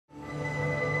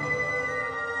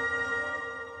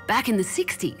Back in the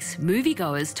 60s,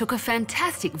 moviegoers took a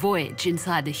fantastic voyage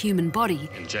inside the human body,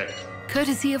 Inject.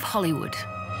 courtesy of Hollywood.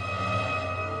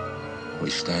 We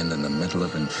stand in the middle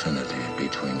of infinity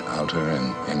between outer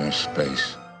and inner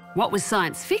space. What was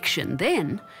science fiction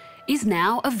then is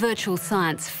now a virtual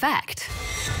science fact.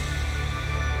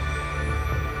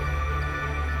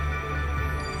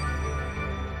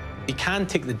 We can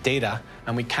take the data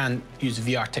and we can use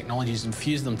VR technologies and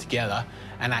fuse them together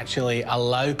and actually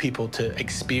allow people to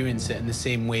experience it in the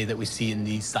same way that we see in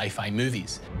these sci-fi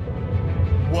movies.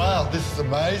 Wow, this is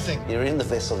amazing. You're in the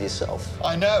vessel yourself.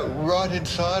 I know, right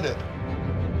inside it.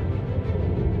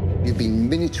 You've been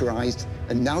miniaturized,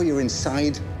 and now you're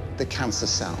inside the cancer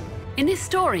cell. In this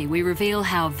story, we reveal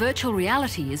how virtual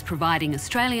reality is providing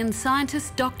Australian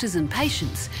scientists, doctors and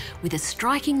patients with a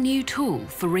striking new tool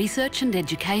for research and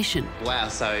education. Wow,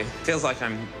 so it feels like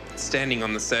I'm standing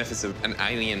on the surface of an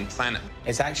alien planet.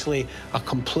 It's actually a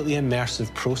completely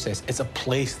immersive process. It's a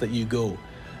place that you go.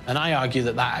 And I argue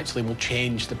that that actually will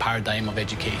change the paradigm of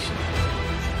education.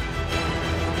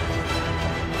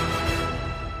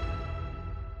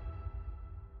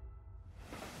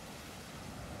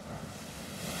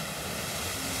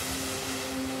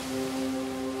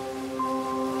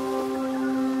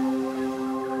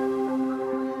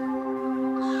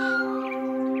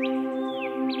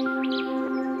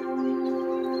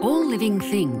 All living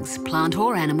things, plant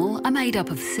or animal, are made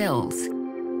up of cells.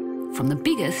 From the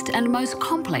biggest and most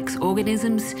complex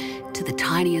organisms to the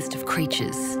tiniest of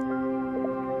creatures.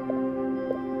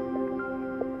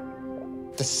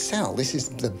 The cell, this is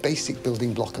the basic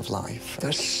building block of life. There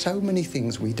are so many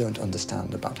things we don't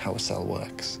understand about how a cell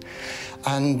works.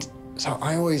 And so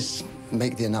I always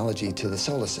make the analogy to the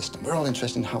solar system. We're all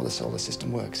interested in how the solar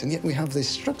system works, and yet we have this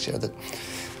structure that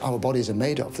our bodies are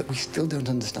made of that we still don't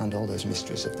understand all those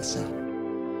mysteries of the cell.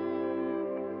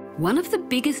 One of the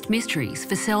biggest mysteries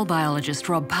for cell biologist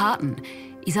Rob Parton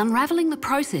is unravelling the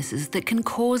processes that can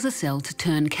cause a cell to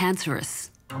turn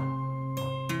cancerous.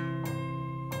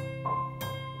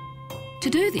 To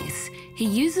do this, he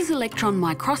uses electron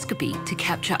microscopy to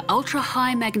capture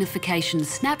ultra-high magnification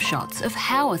snapshots of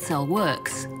how a cell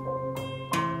works.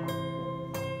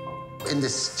 In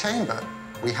this chamber,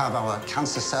 we have our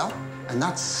cancer cell, and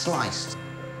that's sliced.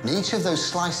 And each of those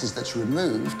slices that's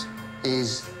removed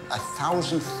is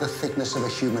 1,000th the thickness of a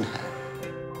human hair.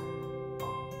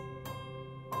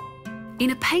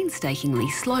 In a painstakingly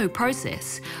slow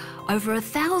process, over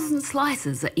 1,000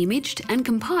 slices are imaged and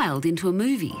compiled into a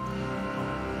movie.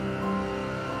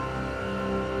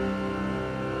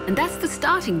 And that's the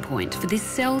starting point for this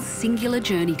cell's singular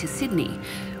journey to Sydney,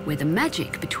 where the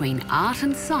magic between art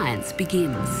and science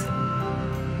begins.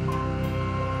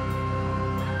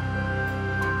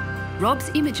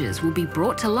 Rob's images will be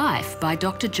brought to life by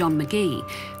Dr. John McGee,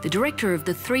 the director of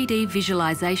the 3D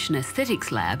Visualisation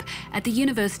Aesthetics Lab at the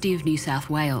University of New South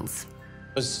Wales.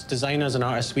 As designers and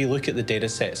artists, we look at the data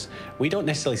sets. We don't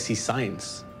necessarily see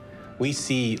science. We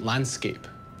see landscape.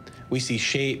 We see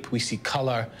shape, we see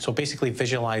colour. So basically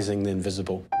visualising the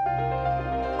invisible.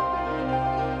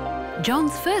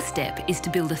 John's first step is to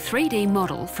build a 3D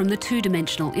model from the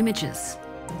two-dimensional images.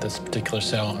 This particular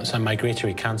cell is a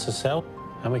migratory cancer cell.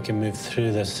 And we can move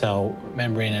through the cell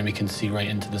membrane and we can see right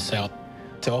into the cell.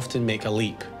 To often make a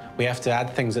leap, we have to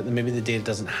add things that maybe the data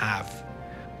doesn't have.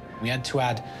 We had to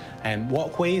add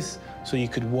walkways, so you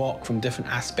could walk from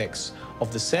different aspects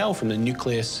of the cell, from the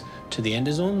nucleus to the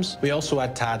endosomes. We also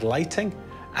had to add lighting,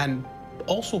 and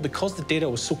also because the data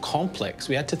was so complex,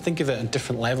 we had to think of it on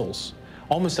different levels,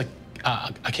 almost like,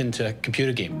 akin to a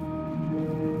computer game.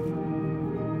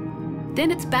 Then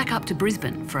it's back up to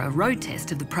Brisbane for a road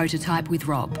test of the prototype with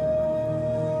Rob.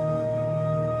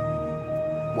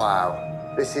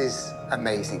 Wow, this is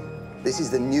amazing. This is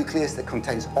the nucleus that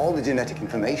contains all the genetic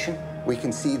information. We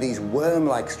can see these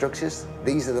worm-like structures.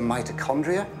 These are the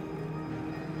mitochondria.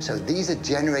 So these are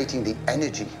generating the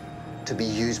energy to be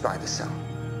used by the cell.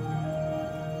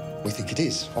 We think it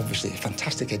is, obviously, a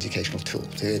fantastic educational tool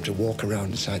to be able to walk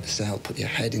around inside the cell, put your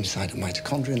head inside a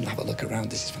mitochondria and have a look around.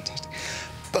 This is fantastic.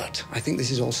 But I think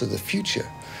this is also the future,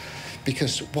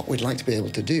 because what we'd like to be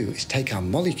able to do is take our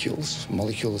molecules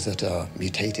that are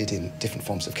mutated in different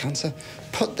forms of cancer,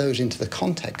 put those into the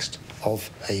context of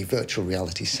a virtual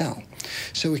reality cell,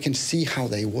 so we can see how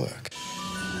they work.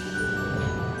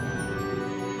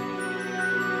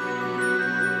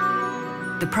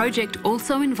 The project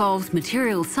also involves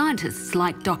materials scientists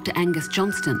like Dr. Angus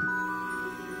Johnston.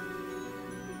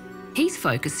 He's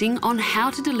focusing on how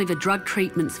to deliver drug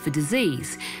treatments for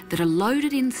disease that are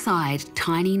loaded inside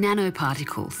tiny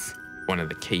nanoparticles. One of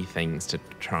the key things to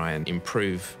try and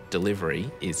improve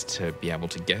delivery is to be able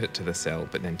to get it to the cell,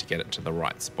 but then to get it to the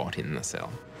right spot in the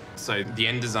cell. So the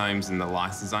endosomes and the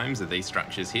lysosomes are these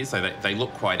structures here, so they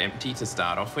look quite empty to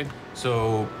start off with.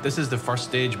 So this is the first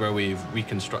stage where we've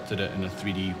reconstructed it in a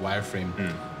 3D wireframe.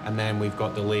 And then we've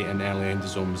got the late and early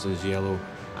endosomes as yellow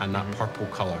and that purple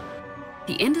colour.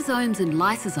 The endosomes and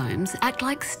lysosomes act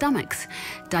like stomachs,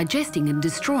 digesting and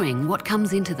destroying what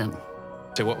comes into them.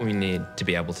 So what we need to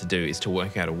be able to do is to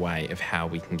work out a way of how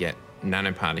we can get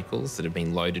nanoparticles that have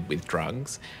been loaded with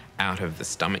drugs out of the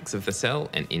stomachs of the cell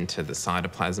and into the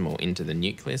cytoplasm or into the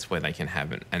nucleus where they can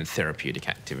have a therapeutic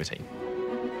activity.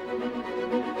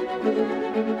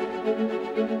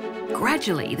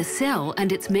 Gradually, the cell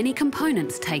and its many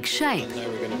components take shape, Now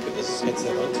we're going to put this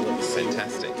headset on to look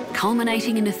Fantastic.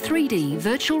 culminating in a 3D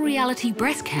virtual reality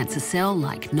breast cancer cell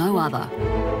like no other.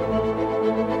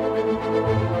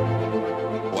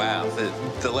 Wow,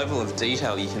 the level of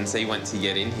detail you can see once you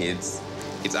get in here,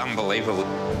 it's unbelievable.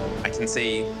 I can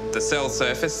see the cell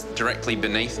surface directly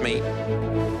beneath me.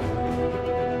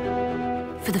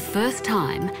 For the first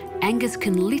time, Angus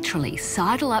can literally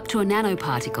sidle up to a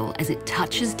nanoparticle as it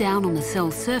touches down on the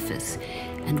cell surface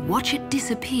and watch it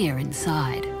disappear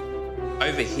inside.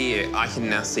 Over here, I can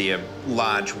now see a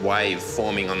large wave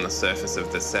forming on the surface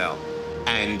of the cell,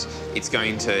 and it's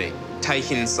going to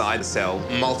take inside the cell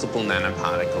multiple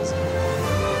nanoparticles.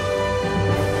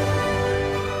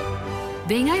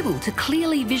 Being able to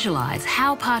clearly visualise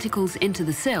how particles enter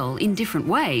the cell in different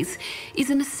ways is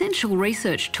an essential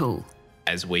research tool.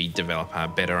 As we develop a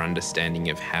better understanding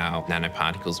of how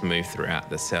nanoparticles move throughout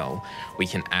the cell, we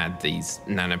can add these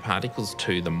nanoparticles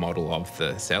to the model of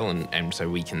the cell, and so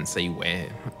we can see where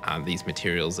these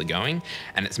materials are going,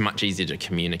 and it's much easier to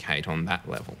communicate on that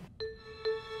level.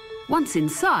 Once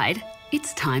inside,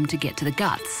 it's time to get to the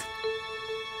guts.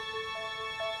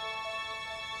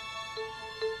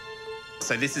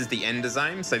 So this is the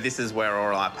endosome, so this is where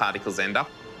all our particles end up.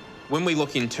 When we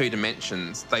look in 2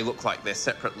 dimensions, they look like they're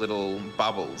separate little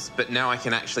bubbles, but now I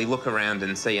can actually look around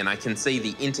and I can see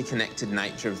the interconnected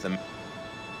nature of them.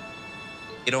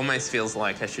 It almost feels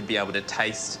like I should be able to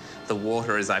taste the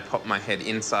water as I pop my head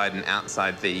inside and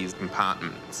outside these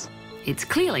compartments. It's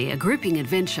clearly a gripping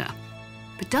adventure,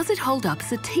 but does it hold up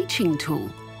as a teaching tool?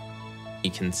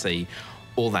 You can see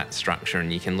all that structure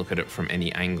and you can look at it from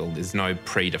any angle. There's no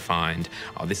predefined,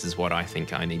 oh, this is what I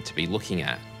think I need to be looking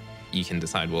at. You can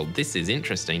decide, well, this is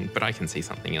interesting, but I can see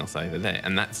something else over there,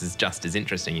 and that's just as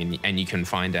interesting, and you can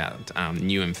find out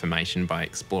new information by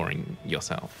exploring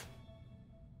yourself.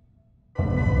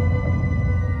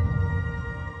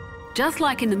 Just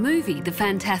like in the movie The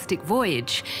Fantastic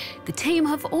Voyage, the team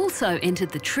have also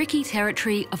entered the tricky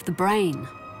territory of the brain.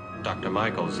 Dr.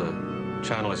 Michaels, the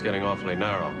channel is getting awfully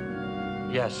narrow.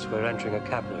 Yes, we're entering a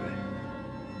capillary.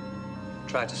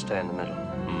 Try to stay in the middle.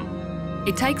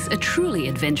 It takes a truly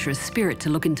adventurous spirit to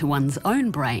look into one's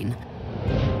own brain.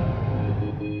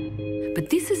 But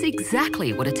this is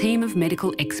exactly what a team of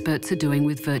medical experts are doing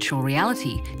with virtual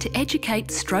reality to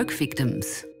educate stroke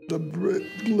victims. The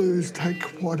blues take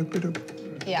quite a bit of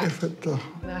effort to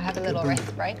I'll have a little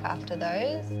rest break after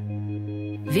those.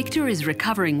 Victor is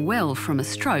recovering well from a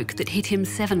stroke that hit him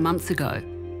 7 months ago.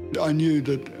 I knew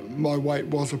that my weight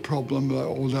was a problem,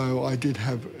 although I did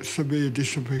have severe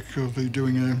difficulty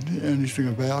doing anything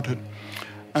about it.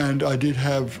 And I did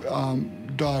have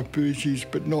diabetes,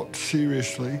 but not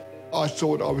seriously. I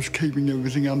thought I was keeping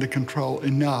everything under control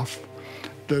enough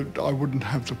that I wouldn't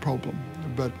have the problem,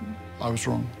 but I was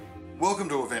wrong. Welcome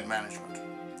to event management.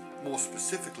 More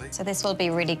specifically... So this will be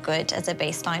really good as a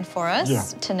baseline for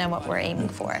us to know what we're aiming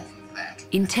for.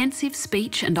 Intensive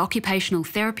speech and occupational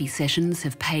therapy sessions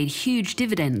have paid huge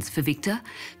dividends for Victor,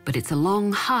 but it's a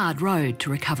long, hard road to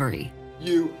recovery.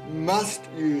 You must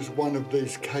use one of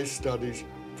these case studies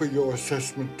for your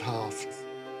assessment tasks.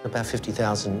 About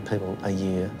 50,000 people a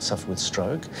year suffer with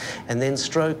stroke, and then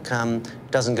stroke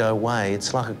doesn't go away.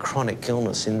 It's like a chronic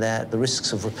illness in that the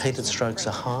risks of repeated strokes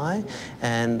are high,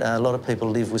 and a lot of people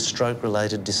live with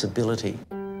stroke-related disability.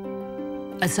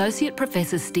 Associate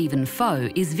Professor Stephen Foe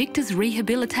is Victor's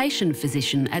rehabilitation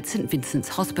physician at St Vincent's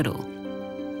Hospital.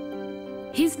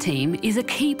 His team is a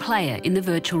key player in the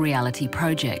virtual reality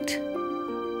project.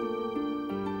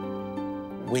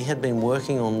 We had been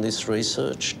working on this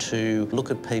research to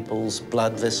look at people's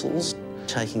blood vessels,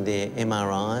 taking their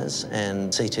MRIs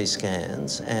and CT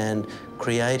scans and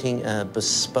creating a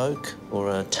bespoke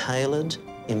or a tailored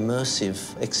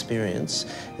immersive experience,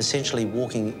 essentially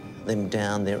walking them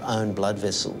down their own blood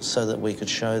vessels so that we could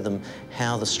show them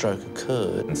how the stroke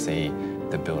occurred. And see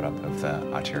the build-up of the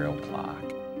arterial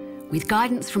plaque. With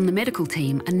guidance from the medical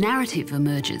team, a narrative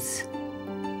emerges.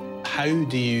 how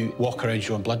do you walk around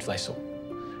your own blood vessel?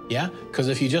 Yeah? Because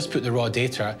if you just put the raw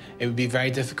data, it would be very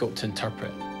difficult to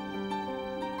interpret.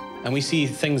 And we see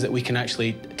things that we can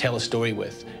actually tell a story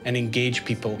with and engage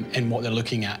people in what they're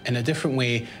looking at in a different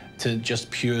way to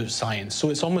just pure science. So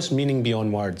it's almost meaning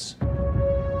beyond words.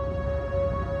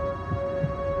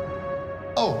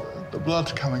 Oh, the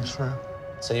blood's coming through.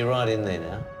 So you're right in there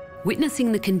now.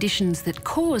 Witnessing the conditions that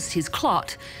caused his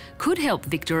clot could help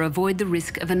Victor avoid the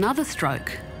risk of another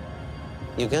stroke.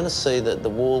 You're going to see that the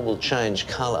wall will change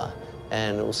colour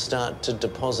and it will start to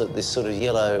deposit this sort of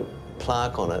yellow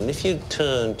plaque on it. And if you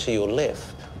turn to your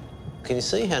left, can you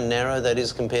see how narrow that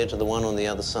is compared to the one on the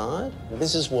other side?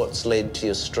 This is what's led to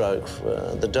your stroke.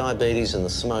 The diabetes and the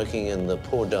smoking and the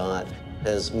poor diet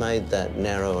has made that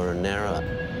narrower and narrower.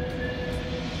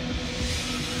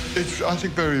 It's, I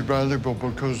think, very valuable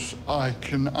because I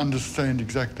can understand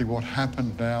exactly what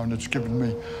happened now, and it's given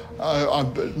me a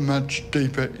much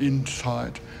deeper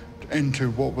insight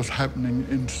into what was happening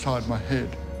inside my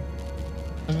head.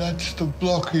 And that's the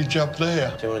blockage up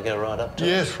there. Do you want to go right up to it?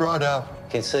 Yes, right up.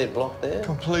 Can you see it blocked there?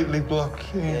 Completely blocked,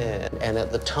 Yeah, and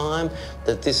at the time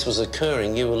that this was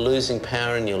occurring, you were losing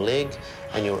power in your leg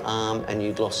and your arm, and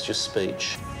you'd lost your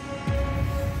speech.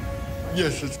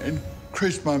 Yes, it's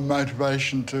increased my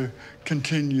motivation to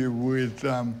continue with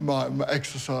my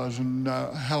exercise and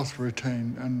health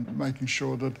routine and making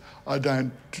sure that I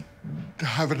don't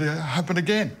have it happen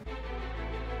again.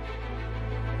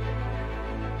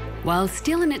 While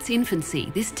still in its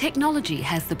infancy, this technology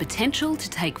has the potential to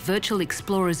take virtual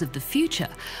explorers of the future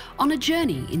on a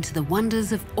journey into the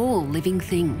wonders of all living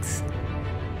things.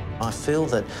 I feel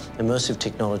that immersive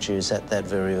technology is at that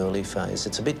very early phase.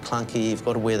 It's a bit clunky, you've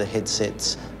got to wear the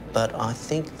headsets, but I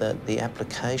think that the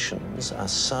applications are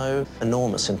so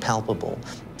enormous and palpable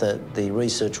that the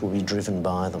research will be driven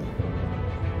by them.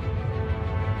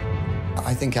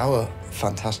 I think our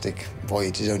fantastic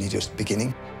voyage is only just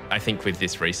beginning. I think with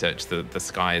this research, the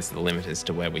sky is the limit as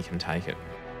to where we can take it.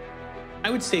 I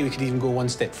would say we could even go one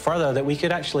step further, that we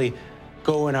could actually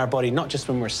go in our body, not just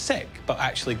when we're sick, but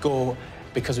actually go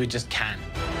because we just can.